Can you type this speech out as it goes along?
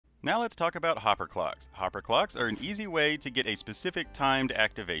Now let's talk about hopper clocks. Hopper clocks are an easy way to get a specific timed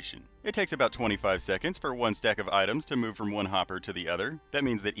activation. It takes about 25 seconds for one stack of items to move from one hopper to the other. That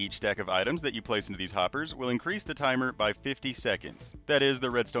means that each stack of items that you place into these hoppers will increase the timer by 50 seconds. That is, the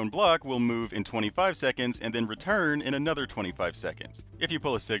redstone block will move in 25 seconds and then return in another 25 seconds. If you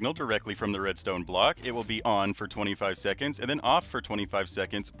pull a signal directly from the redstone block, it will be on for 25 seconds and then off for 25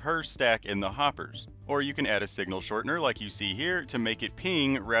 seconds per stack in the hoppers. Or you can add a signal shortener like you see here to make it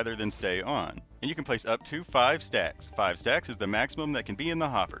ping rather than stay on. And you can place up to 5 stacks. 5 stacks is the maximum that can be in the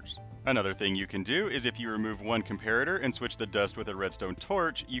hoppers. Another thing you can do is if you remove one comparator and switch the dust with a redstone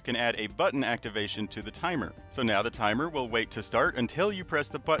torch, you can add a button activation to the timer. So now the timer will wait to start until you press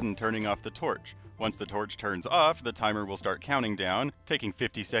the button turning off the torch. Once the torch turns off, the timer will start counting down, taking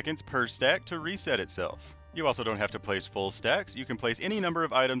 50 seconds per stack to reset itself. You also don't have to place full stacks. You can place any number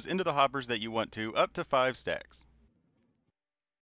of items into the hoppers that you want to, up to 5 stacks.